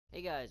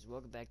Hey guys,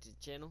 welcome back to the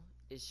channel.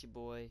 It's your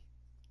boy,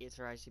 it's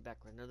SHAREfactory,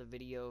 back with another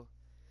video.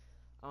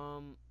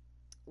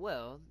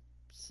 Well,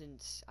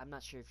 since I'm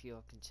not sure if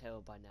y'all can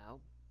tell by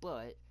now,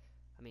 but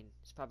I mean,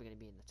 it's probably gonna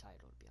be in the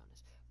title, to be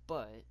honest.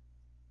 But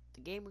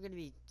the game we're gonna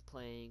be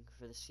playing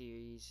for the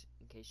series,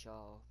 in case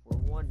y'all were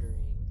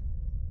wondering,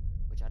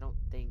 which I don't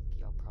think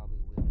y'all probably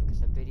will,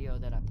 because the video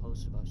that I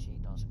posted about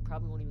Shane Dawson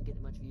probably won't even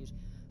get much views,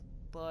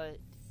 or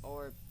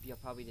y'all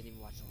probably didn't even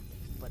watch the whole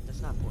thing. But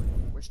that's not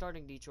important. We're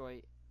starting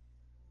Detroit.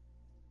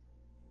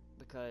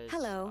 Because,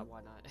 hello.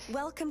 Why not?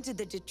 Welcome to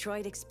the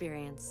Detroit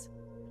experience.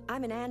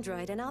 I'm an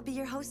android and I'll be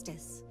your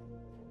hostess.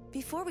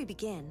 Before we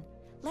begin,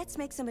 let's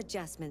make some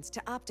adjustments to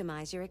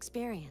optimize your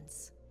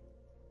experience.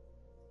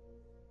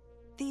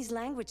 These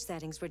language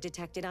settings were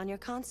detected on your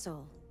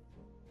console.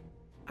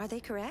 Are they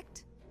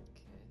correct?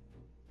 Okay.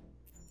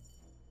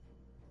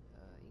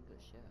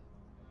 English, yeah.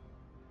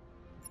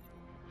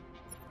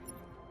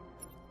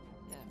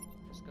 Yeah,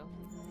 let's go.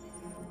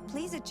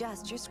 Please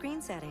adjust your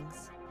screen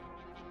settings.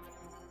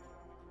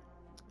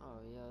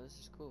 This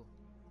is cool.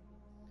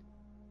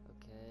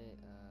 Okay,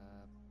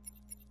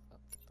 up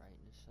the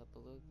brightness up a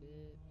little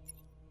bit,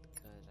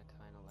 because I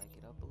kind of like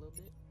it up a little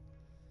bit.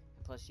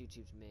 And plus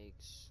YouTube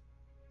makes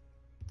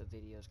the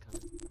videos kind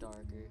of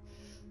darker.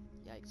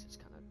 Yikes, it's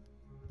kind of a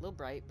little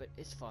bright, but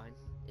it's fine.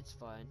 It's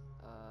fine.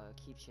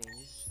 Keep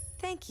changes.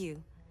 Thank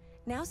you.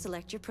 Now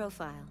select your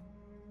profile.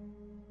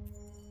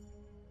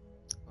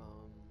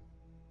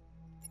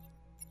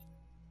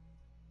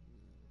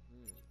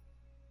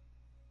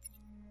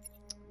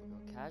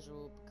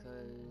 Casual,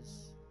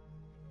 because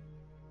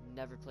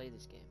never play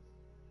this game.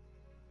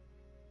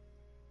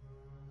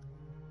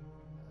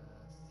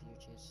 Few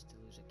chances to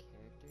lose a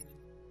character.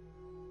 I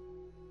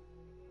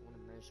want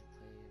to merge the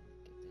player,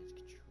 get advanced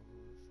control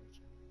for a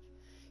challenge.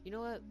 You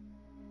know what?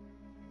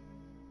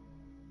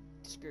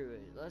 Screw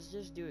it. Let's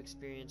just do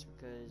experience,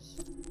 because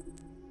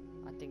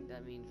I think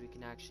that means we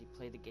can actually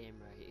play the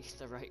game right,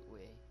 the right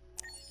way.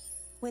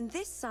 When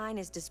this sign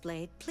is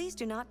displayed, please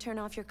do not turn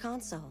off your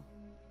console.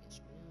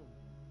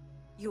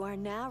 You are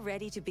now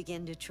ready to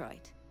begin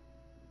Detroit.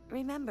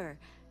 Remember,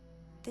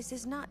 this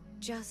is not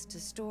just a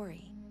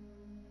story.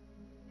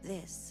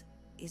 This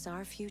is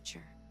our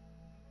future.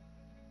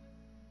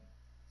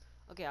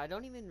 Okay, I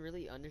don't even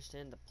really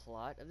understand the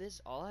plot of this.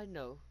 All I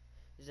know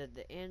is that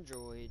the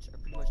androids are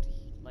pretty much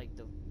like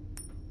the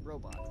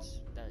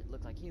robots that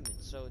look like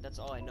humans. So that's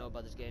all I know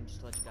about this game, just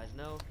to let you guys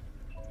know.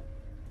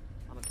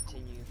 I'm gonna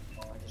continue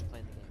by just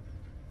playing the game.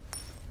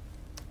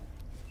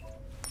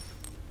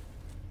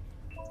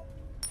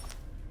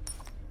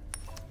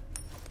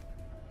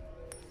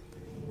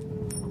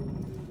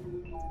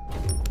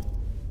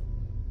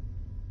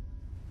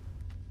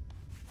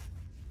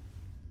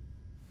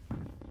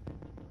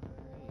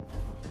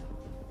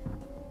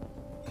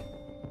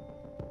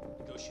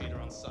 Negotiator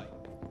on site.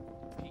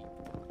 Repeat.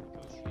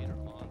 Negotiator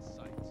on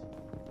site.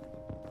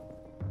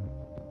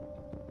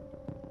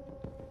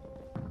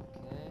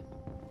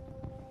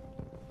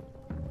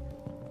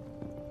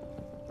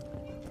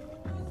 Okay.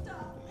 No,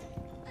 stop!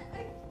 I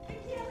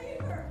can't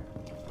leave her!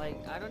 Like,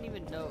 I don't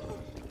even know.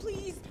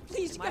 Please,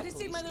 you gotta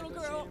save my little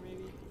girl!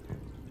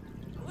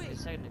 Wait. Wait, A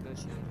second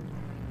negotiator.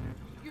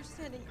 you're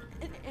sending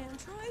an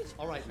android?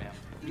 All right, ma'am.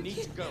 You need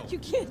to go. You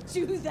can't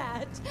do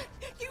that!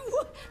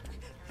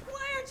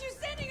 Why aren't you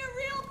sending a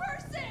real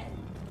person?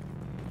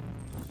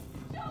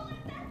 Don't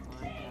let that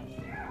thing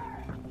hear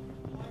her!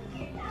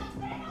 Keep that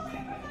thing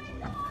away from my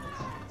daughter!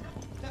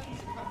 That was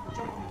a cut for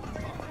jumping in the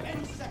car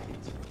any second.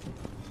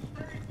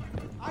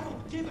 I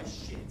don't give a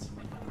shit.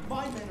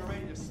 My men are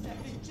ready to step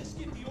in. Just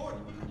give the order.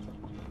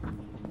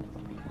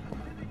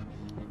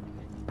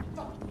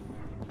 Fuck.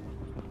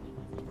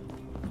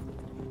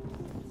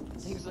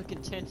 Things look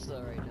intense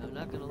though right now,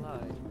 not gonna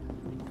lie.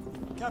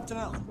 Captain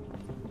Allen,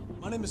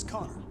 my name is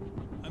Connor.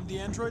 I'm the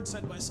android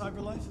sent by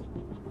CyberLife.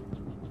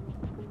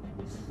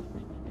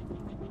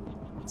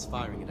 It's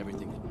firing at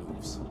everything that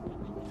moves.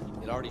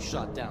 It already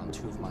shot down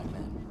 2 of my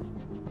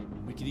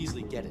men. We could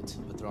easily get it,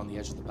 but they're on the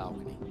edge of the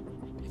balcony.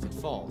 If it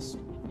falls,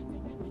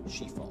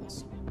 she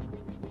falls.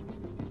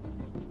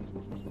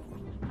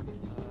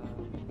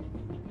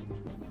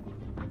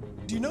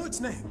 Do you know its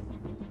name?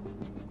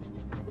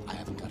 I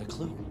haven't got a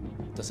clue.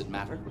 Does it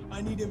matter?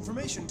 I need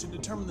information to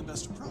determine the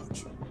best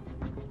approach.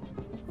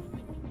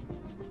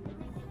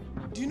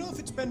 Do you know if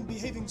it's been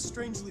behaving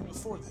strangely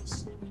before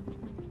this?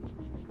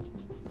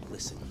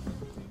 Listen.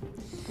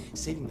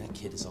 Saving that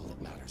kid is all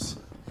that matters.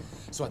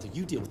 So either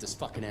you deal with this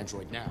fucking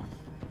android now,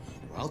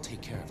 or I'll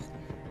take care of it.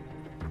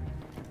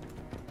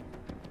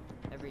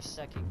 Every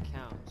second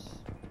counts.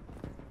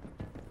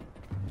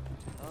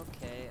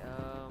 Okay,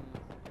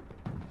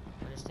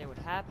 understand what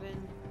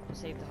happened,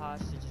 save the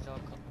hostages,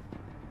 all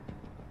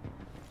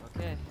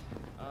okay,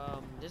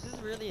 this is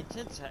really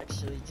intense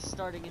actually, just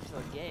starting into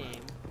a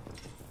game.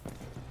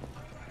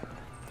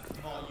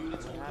 All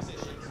units hold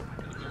positions.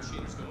 The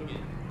negotiators going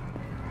in.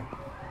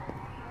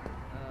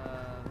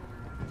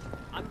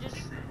 I'm just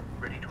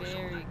very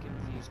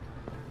confused.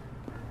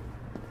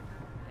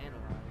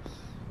 Analyze.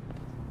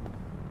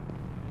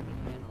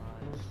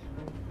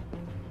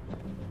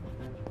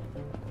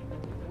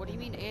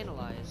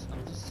 analyze.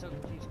 I'm just so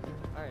confused.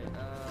 Alright,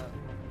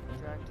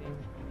 interacting.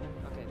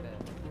 Okay, bet.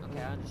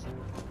 Okay, I understand.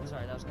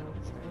 Sorry, that was kind of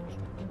strange.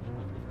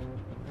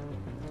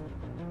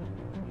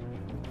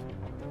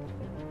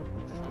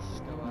 Let's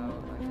just go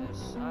out, I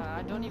guess.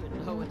 I don't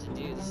even know what to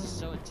do. This is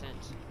so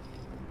intense.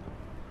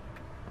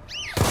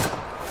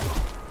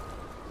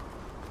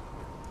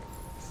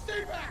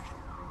 Stay back!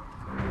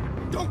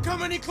 Don't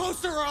come any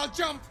closer or I'll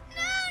jump!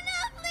 No,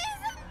 please,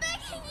 I'm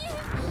begging you.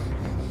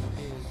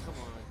 Dude, come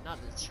on. Not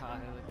the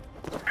child.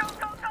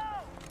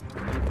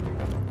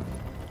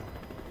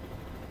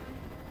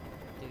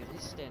 Dude,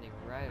 he's standing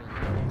right on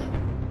the edge.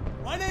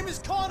 My name is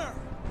Connor.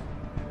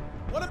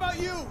 What about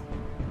you?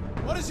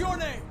 What is your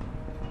name?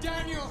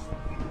 Daniel!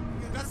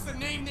 That's the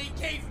name they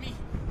gave me!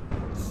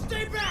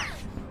 Stay back!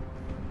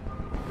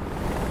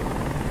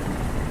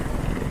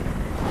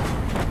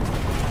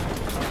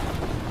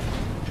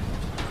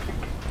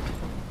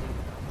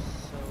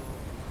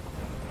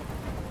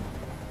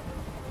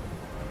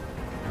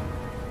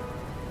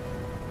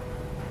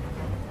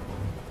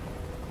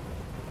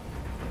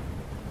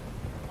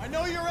 I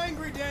know you're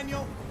angry,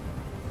 Daniel.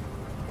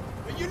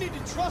 But you need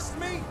to trust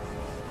me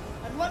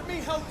and let me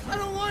help you. I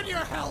don't want your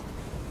help!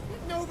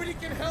 Nobody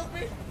can help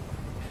me!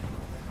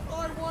 All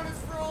I want is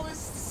for all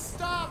this to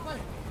stop! I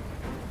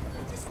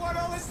just want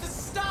all this to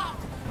stop!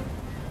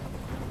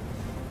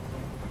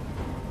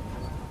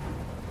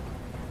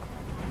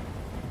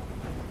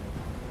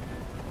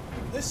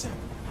 Listen.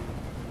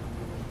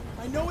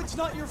 I know it's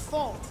not your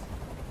fault.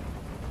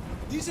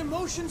 These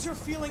emotions you're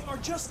feeling are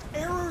just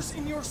errors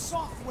in your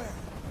software.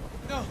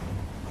 No,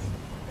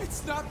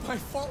 it's not my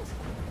fault.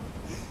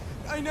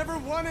 I never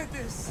wanted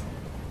this.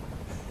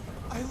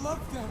 I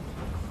loved them,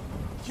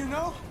 you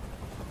know?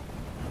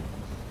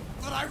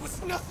 But I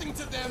was nothing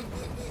to them.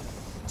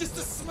 Just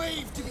a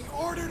slave to be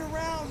ordered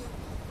around.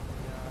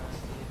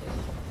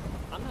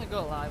 I'm not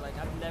gonna lie, like,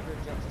 I've never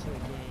jumped into a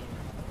game.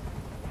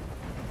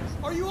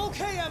 Are you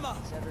okay, Emma?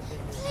 It's ever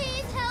been this.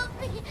 Please help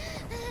me.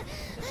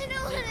 I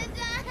don't want to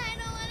die. I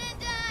don't want to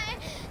die.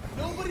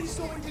 Nobody's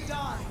going to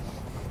die.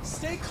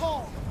 Stay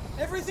calm.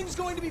 Everything's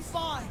going to be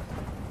fine.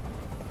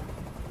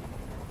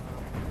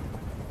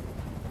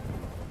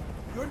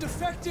 You're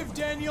defective,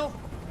 Daniel.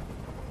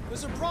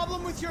 There's a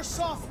problem with your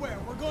software.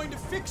 We're going to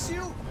fix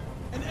you,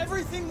 and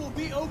everything will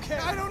be okay.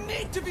 I don't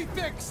need to be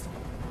fixed.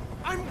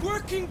 I'm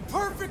working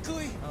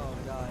perfectly. Oh,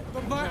 God.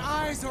 But my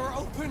eyes are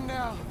open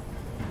now.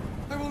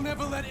 I will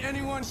never let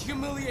anyone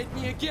humiliate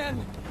me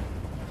again.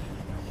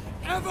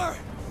 Ever!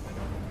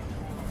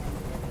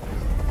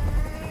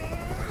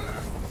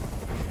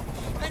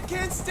 I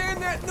can't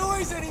stand that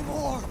noise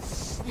anymore!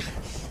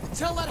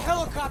 Tell that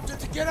helicopter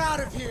to get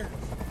out of here!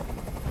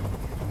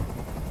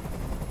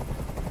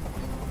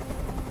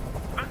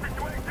 The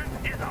situation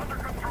is under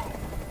control.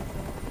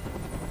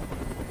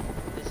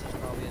 This is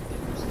probably a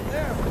big mistake.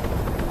 There.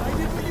 I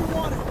did what you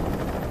wanted.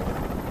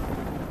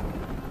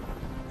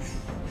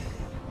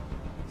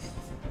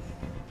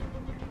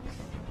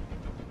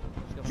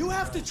 You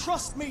have to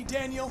trust me,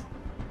 Daniel.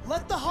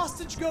 Let the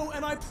hostage go,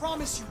 and I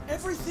promise you,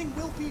 everything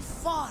will be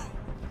fine.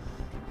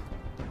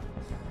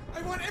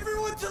 I want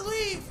everyone to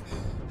leave!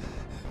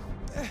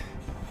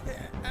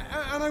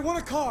 And I want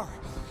a car.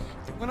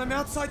 When I'm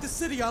outside the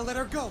city, I'll let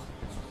her go.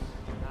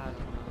 I don't know.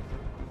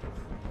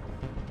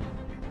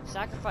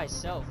 Sacrifice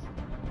self.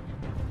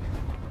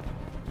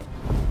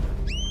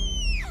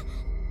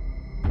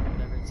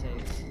 Whatever it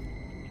takes.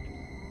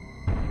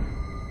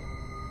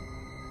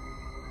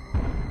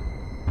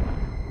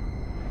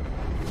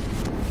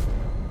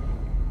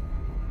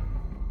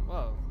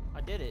 Whoa,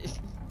 I did it.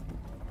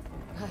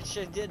 I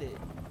sure did it.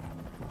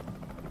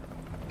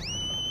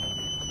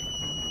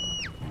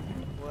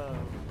 Whoa.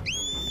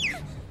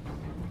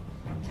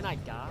 Can I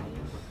die?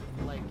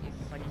 Like,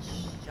 if I get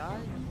shot?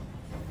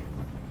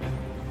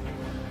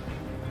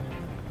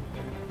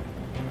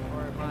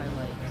 Or am I,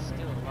 like,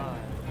 still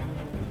alive?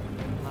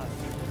 I'm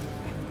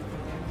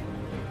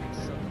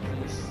so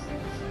confused.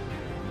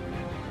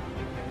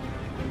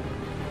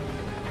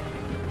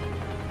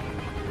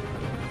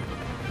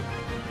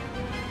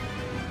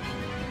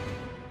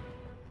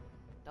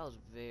 That was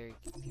very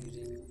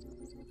confusing.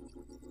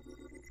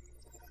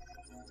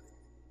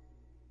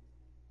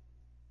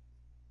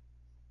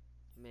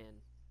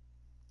 Man,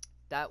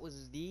 that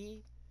was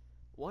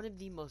one of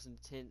the most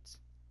intense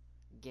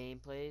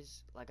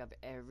gameplays like I've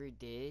ever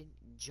did,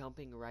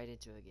 jumping right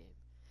into a game.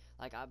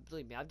 Like,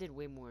 believe me, I did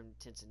way more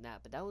intense than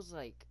that, but that was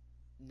like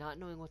not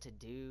knowing what to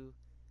do,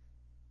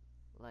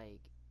 like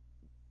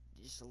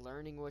just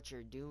learning what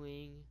you're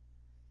doing,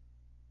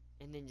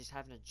 and then just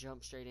having to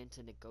jump straight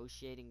into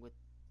negotiating with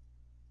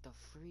the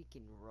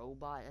freaking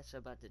robot that's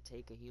about to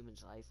take a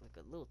human's life, like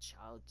a little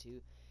child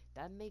too.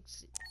 That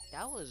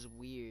was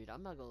weird.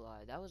 I'm not gonna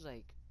lie. That was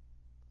like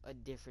a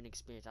different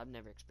experience. I've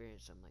never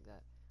experienced something like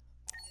that.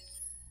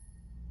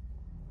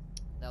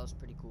 That was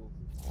pretty cool.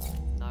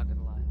 Not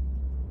gonna lie.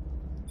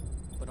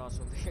 But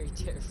also very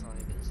terrifying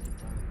at the same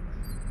time.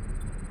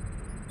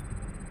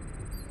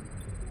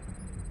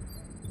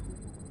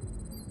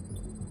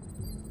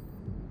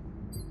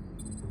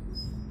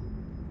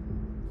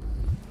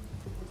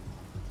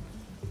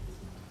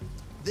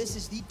 This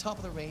is the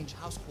top-of-the-range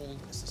household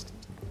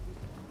assistant.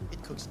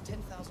 It cooks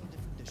 10,000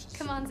 different dishes.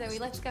 Come on, Zoe,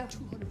 let's go.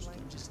 200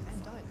 languages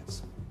and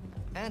dialects.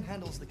 And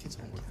handles the kids'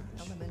 homework.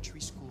 Elementary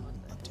school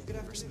up to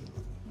university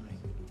level.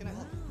 Can I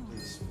help you?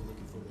 Please, we're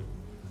looking for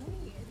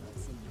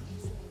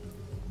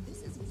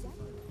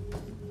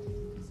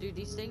Dude,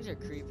 these things are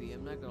creepy,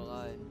 I'm not gonna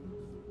lie.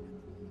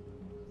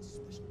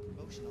 special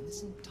promotion on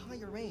this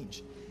entire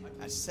range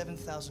at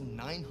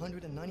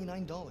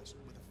 $7,999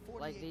 with a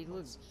 48 Like, they look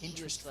months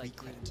interest-free like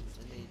credit. humans,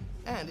 and they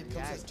And it comes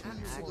react with 2 years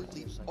actively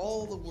warranty, like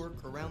all the humans.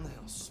 work around the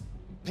house.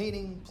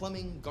 Painting,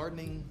 plumbing,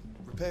 gardening,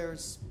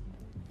 repairs.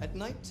 At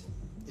night,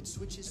 it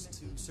switches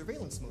to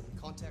surveillance mode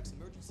and contacts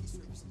emergency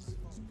services to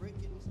break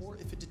in, or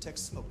if it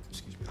detects smoke.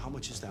 Excuse me, how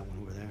much is that one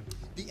over there?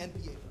 The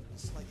NBA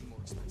is slightly more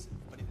expensive,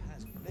 but it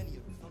has many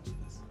other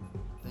functions.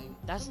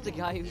 That's the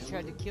guy who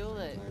tried to kill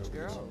that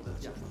girl.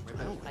 Yeah,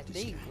 I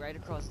think right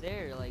across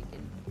there, like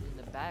in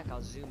the back.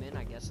 I'll zoom in,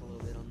 I guess, a little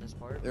bit on this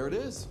part. There it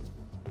is.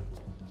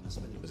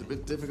 It was a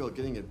bit difficult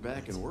getting it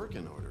back in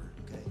working order.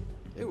 Okay.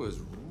 It was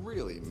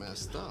really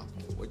messed up.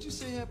 What'd you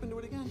say happened to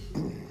it again?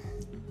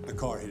 The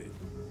car hit it.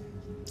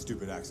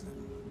 Stupid accident.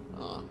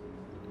 Ah, I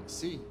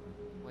see.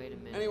 Wait a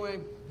minute. Anyway,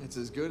 it's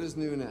as good as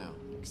new now,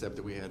 except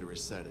that we had to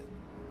reset it.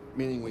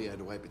 Meaning we had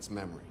to wipe its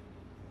memory.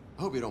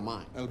 I hope you don't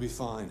mind. That'll be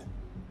fine.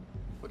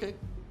 Okay.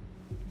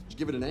 Did you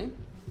give it a name?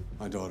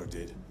 My daughter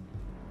did.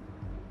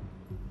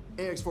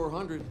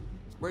 AX400.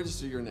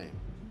 Register your name.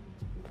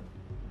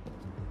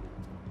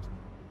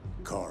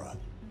 Kara.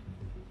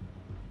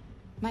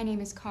 My name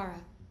is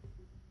Kara.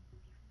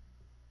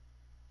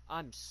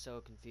 I'm so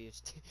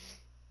confused.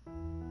 I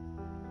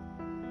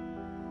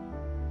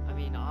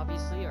mean,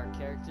 obviously, our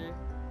character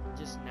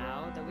just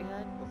now that we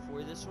had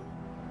before this one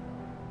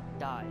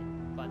died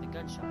by the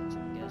gunshots.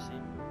 I'm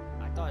guessing.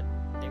 I thought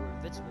they were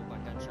invincible by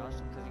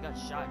gunshots because he got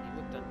shot and he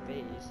looked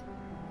unfazed.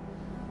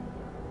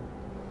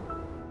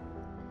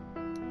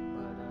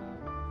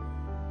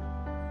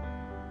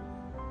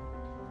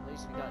 But at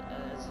least we got.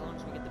 As long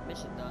as we get the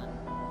mission done,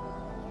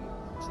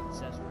 we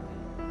successfully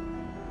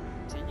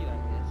continue, I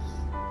guess.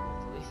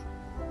 Hopefully.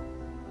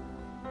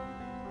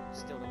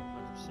 Still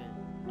don't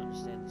 100%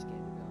 understand this game,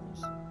 to be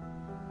honest.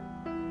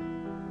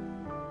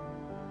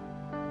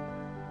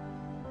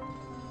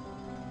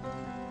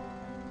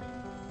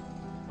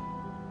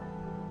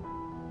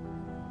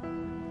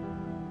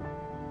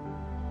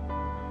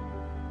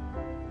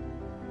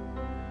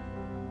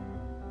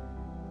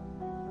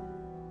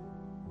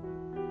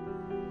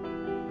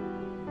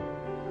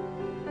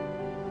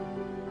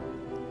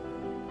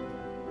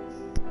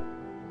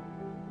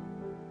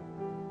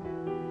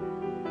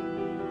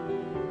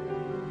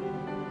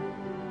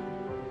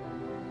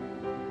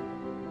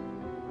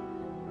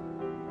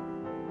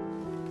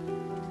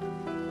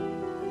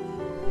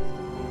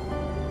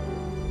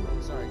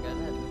 Sorry guys, I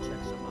had to go check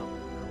some out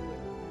real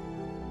quick.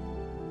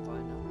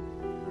 Find out.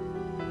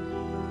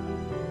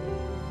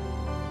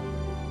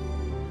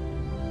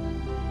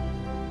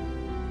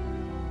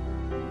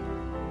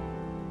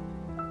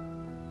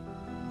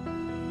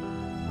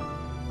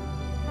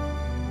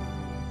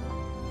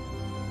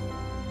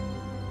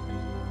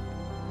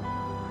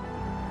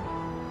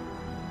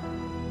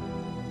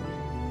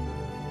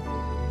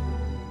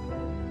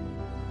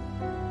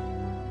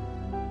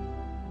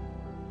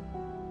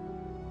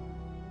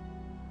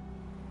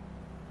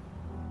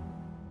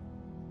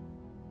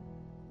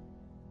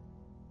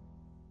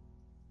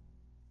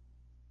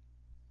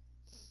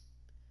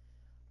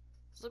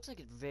 This looks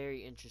like a very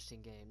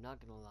interesting game, not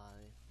gonna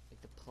lie.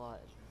 Like, the plot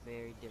is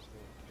very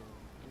different than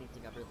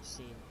anything I've ever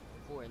seen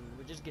before, and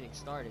we're just getting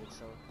started,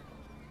 so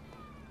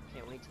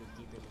can't wait to get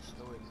deeper in the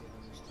story, to be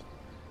honest.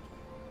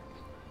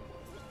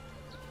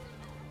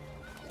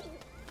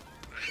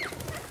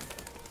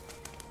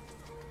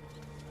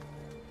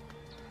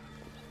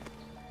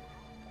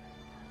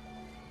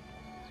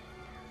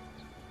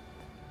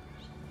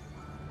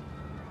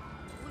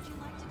 Would you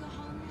like to go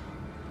home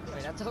now?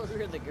 Wait, I thought we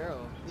were the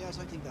girl. Yes,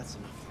 I think that's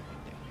enough.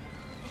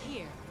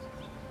 Here.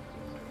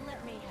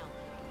 Let me help.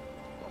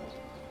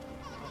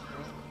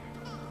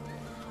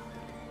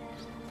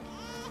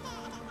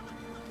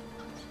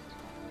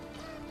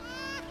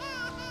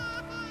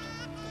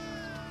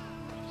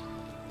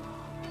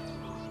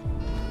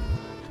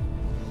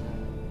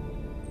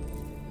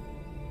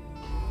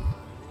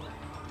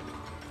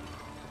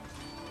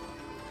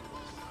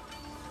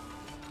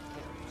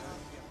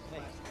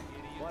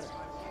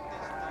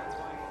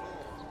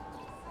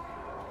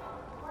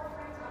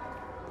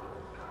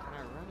 Can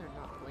I run or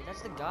not? Wait,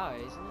 that's the guy,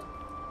 isn't it?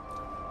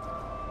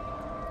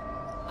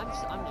 I'm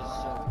just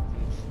so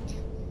confused.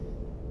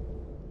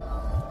 I'll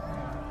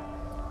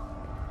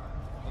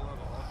have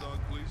a hot dog,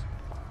 please.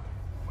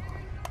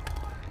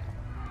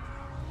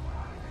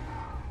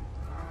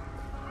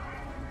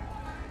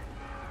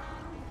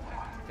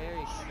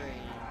 Very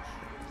strange.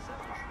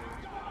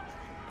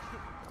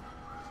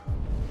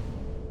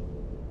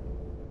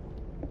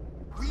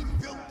 We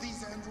built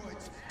these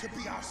androids to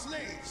be our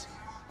slaves,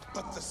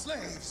 but the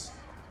slaves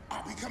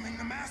are becoming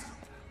the master.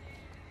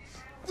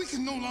 We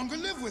can no longer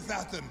live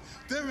without them.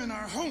 They're in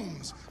our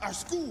homes, our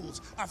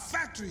schools, our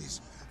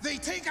factories. They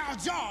take our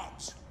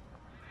jobs.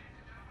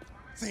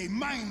 They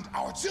mind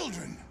our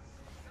children.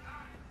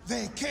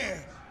 They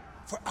care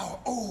for our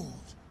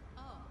old.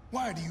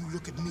 Why do you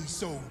look at me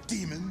so,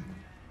 demon?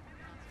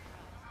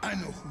 I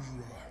know who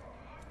you are.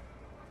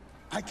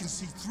 I can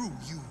see through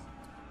you.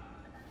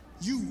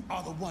 You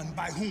are the one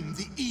by whom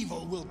the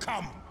evil will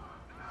come.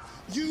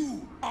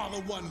 You are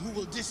the one who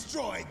will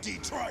destroy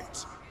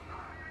Detroit.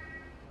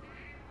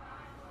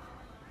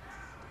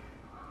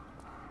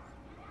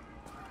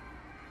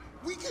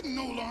 We can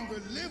no longer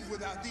live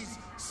without these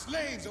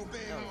slaves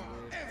obeying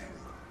our every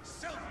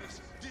selfish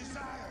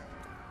desire.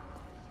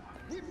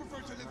 We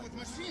prefer to live with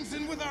machines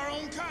than with our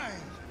own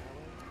kind.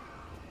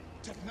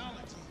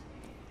 Technology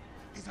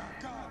is our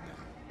god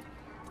now.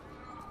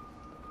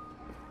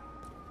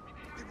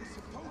 It was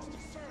supposed to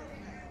serve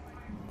man,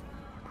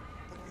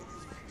 but it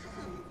has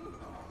become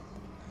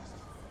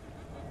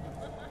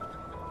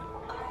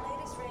Our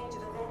latest range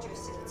of Avenger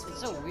suits. It's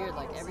so weird,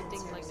 like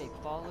everything, like they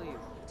follow you.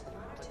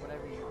 Like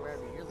whatever you,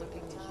 wherever you're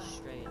looking is just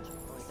strange.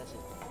 Oh wait, that's it.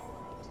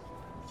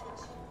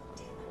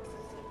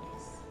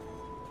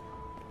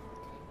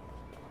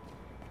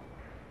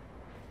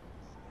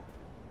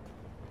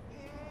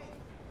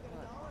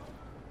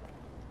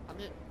 I'm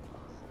just.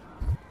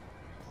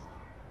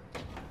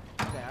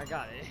 Okay, I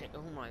got it.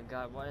 Oh my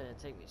god, why did it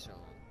take me so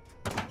long?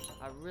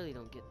 I really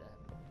don't get that.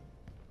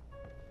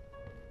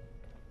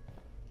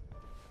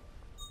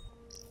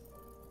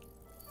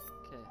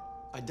 Okay.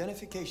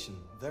 Identification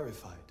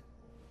verified.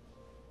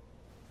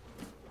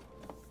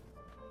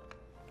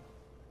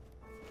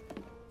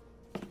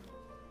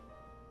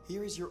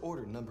 Here is your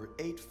order number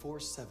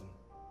 847.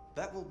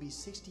 That will be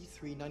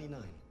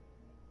 $63.99.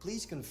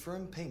 Please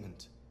confirm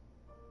payment.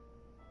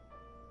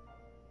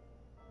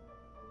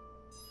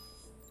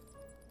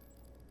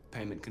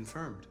 Payment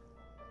confirmed.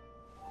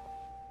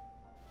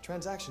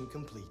 Transaction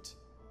complete.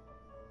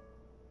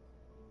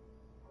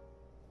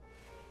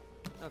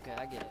 Okay,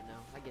 I get it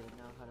now. I get it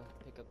now, how to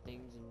pick up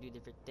things and do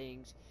different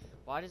things.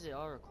 Why does it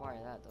all require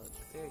that, though? It's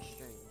very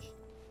strange.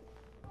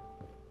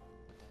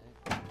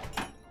 What the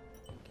heck?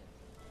 Okay.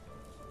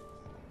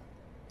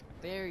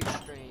 Very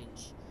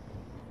strange.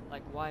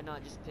 Like, why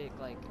not just pick,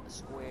 like, a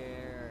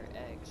square or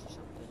X or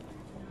something?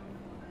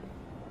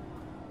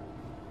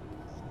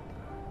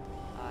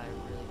 I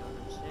really don't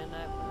understand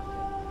that, but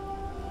okay.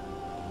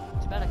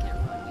 It's bad I can't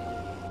run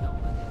either. No,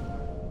 I can't run.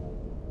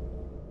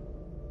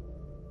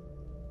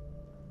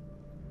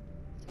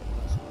 Take a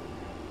bus.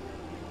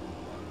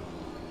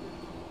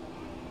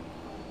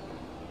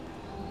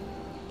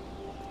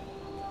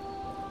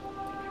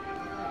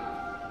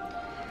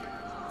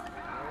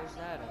 Where's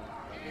that at?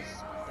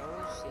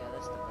 Those? Yeah,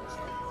 that's the bus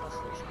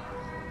station.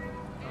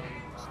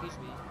 Excuse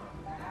me.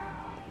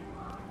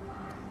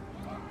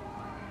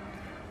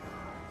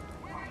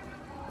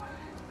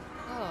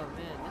 Oh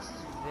man, this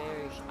is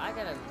very. I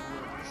gotta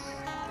admit, this is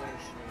very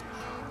strange.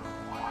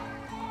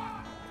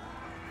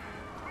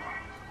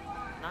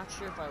 Not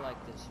sure if I like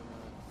this or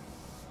not.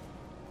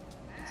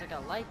 It's like I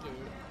like it,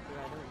 but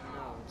I don't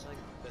know. It's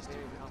like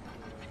very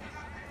complicated.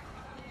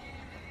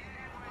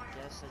 I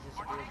guess I just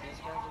do what these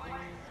guys are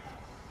doing.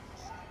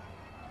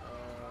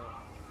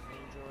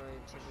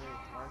 Android temporary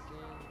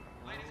parking.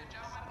 No.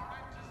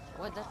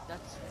 What?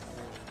 That's really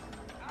weird.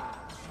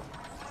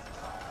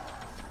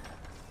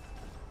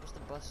 Where's the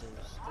buses?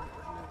 Wasn't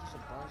there just a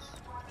bus?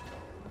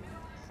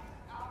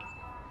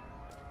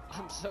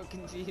 I'm so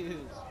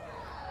confused.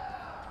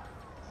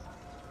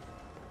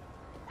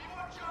 Can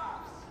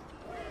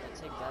I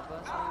take that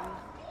bus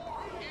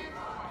maybe?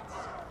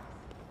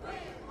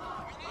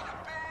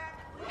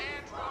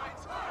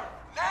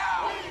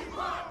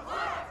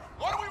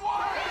 What do we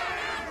want?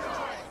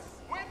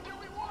 When do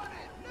we want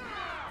it?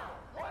 Now!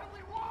 What do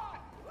we want?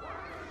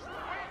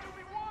 When do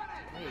we want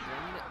it? Wait, do I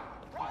need to...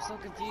 I'm so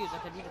confused.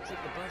 Like, I need to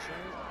take the bus,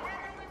 right?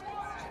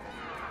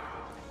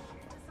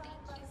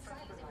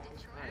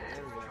 Alright,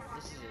 there we go.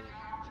 This is it.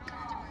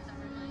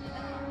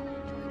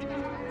 Okay.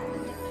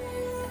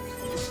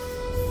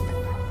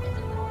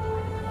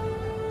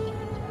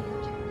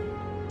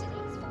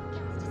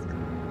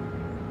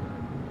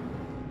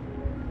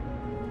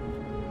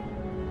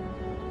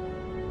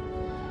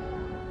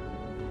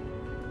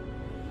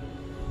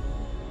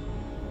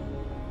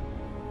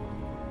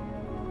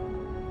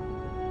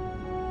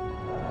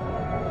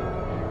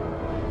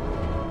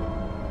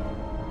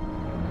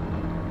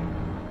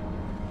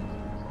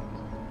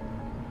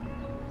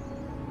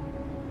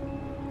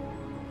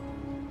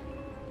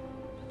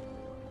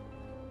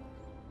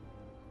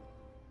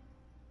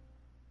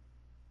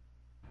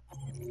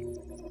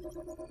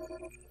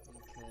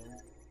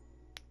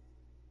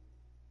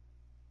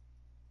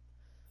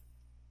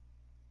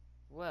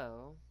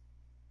 Well,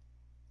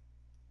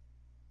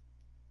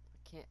 I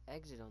can't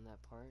exit on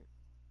that part.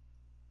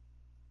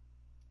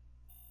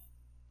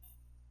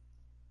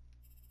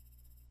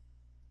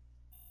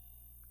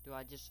 Do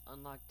I just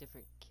unlock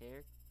different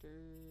characters?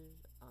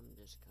 I'm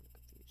just kind of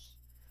confused.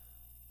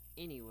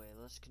 Anyway,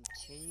 let's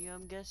continue,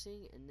 I'm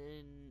guessing, and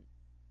then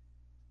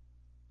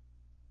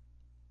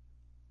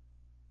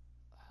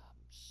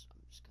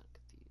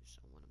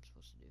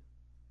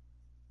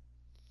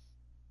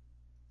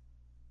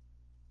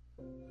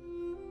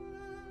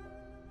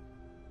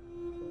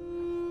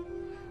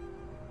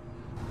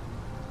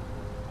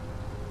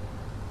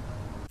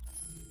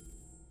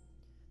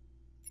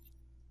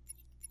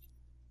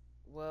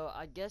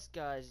I guess,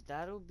 guys,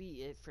 that'll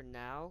be it for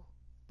now.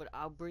 But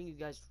I'll bring you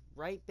guys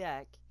right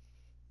back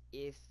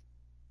if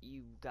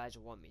you guys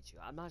want me to.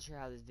 I'm not sure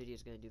how this video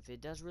is gonna do. If it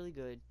does really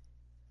good,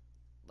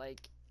 like,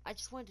 I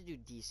just wanted to do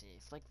decent.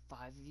 If like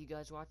 5 of you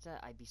guys watch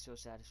that, I'd be so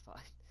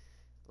satisfied.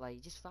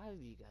 Like, just 5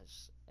 of you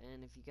guys.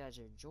 And if you guys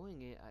are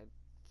enjoying it, I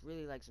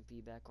really like some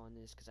feedback on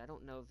this, because I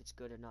don't know if it's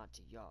good or not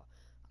to y'all.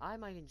 I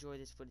might enjoy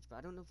this footage, but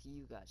I don't know if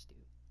you guys do.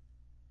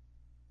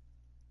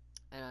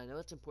 And I know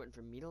it's important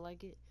for me to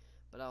like it,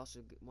 but I also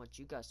want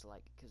you guys to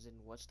like it, because then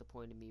what's the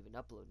point of me even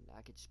uploading it?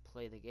 I could just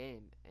play the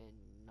game and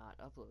not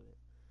upload it.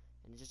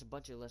 And it's just a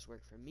bunch of less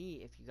work for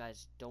me if you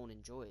guys don't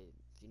enjoy it,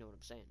 if you know what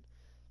I'm saying.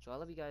 So I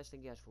love you guys.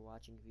 Thank you guys for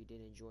watching. If you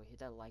did enjoy, hit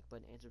that like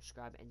button and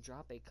subscribe, and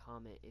drop a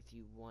comment if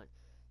you want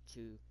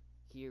to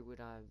hear what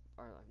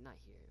not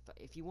hear.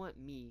 If you want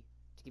me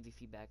to give you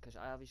feedback, because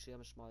obviously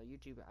I'm a smaller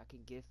YouTuber, I can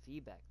give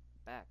feedback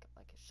back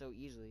like so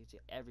easily to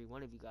every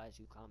one of you guys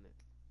who comment.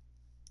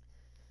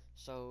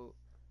 So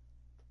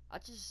I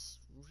just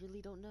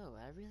really don't know.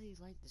 I really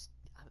like this.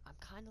 I'm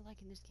kind of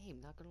liking this game.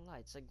 Not gonna lie,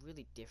 it's like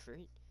really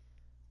different.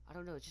 I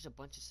don't know. It's just a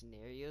bunch of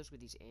scenarios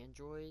with these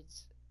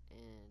androids,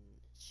 and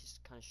it's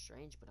just kind of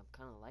strange, but I'm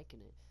kind of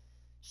liking it.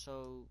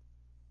 So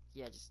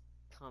yeah, just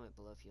comment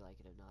below if you like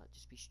it or not.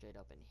 Just be straight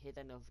up and hit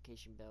that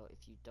notification bell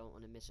if you don't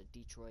want to miss a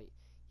Detroit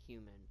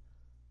Human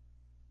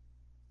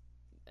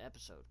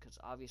episode, because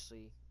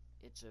obviously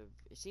it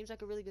seems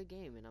like a really good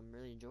game and I'm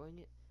really enjoying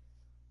it.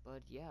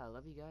 But yeah, I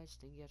love you guys.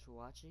 Thank you guys for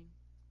watching.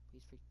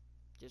 Please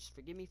just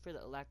forgive me for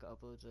the lack of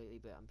uploads lately,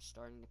 but I'm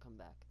starting to come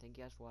back. Thank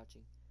you guys for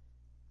watching.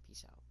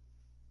 Peace out.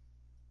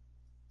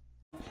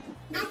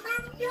 I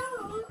found you,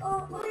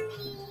 oh,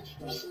 only,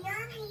 Miss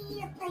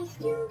Yummy, a place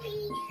to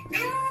be.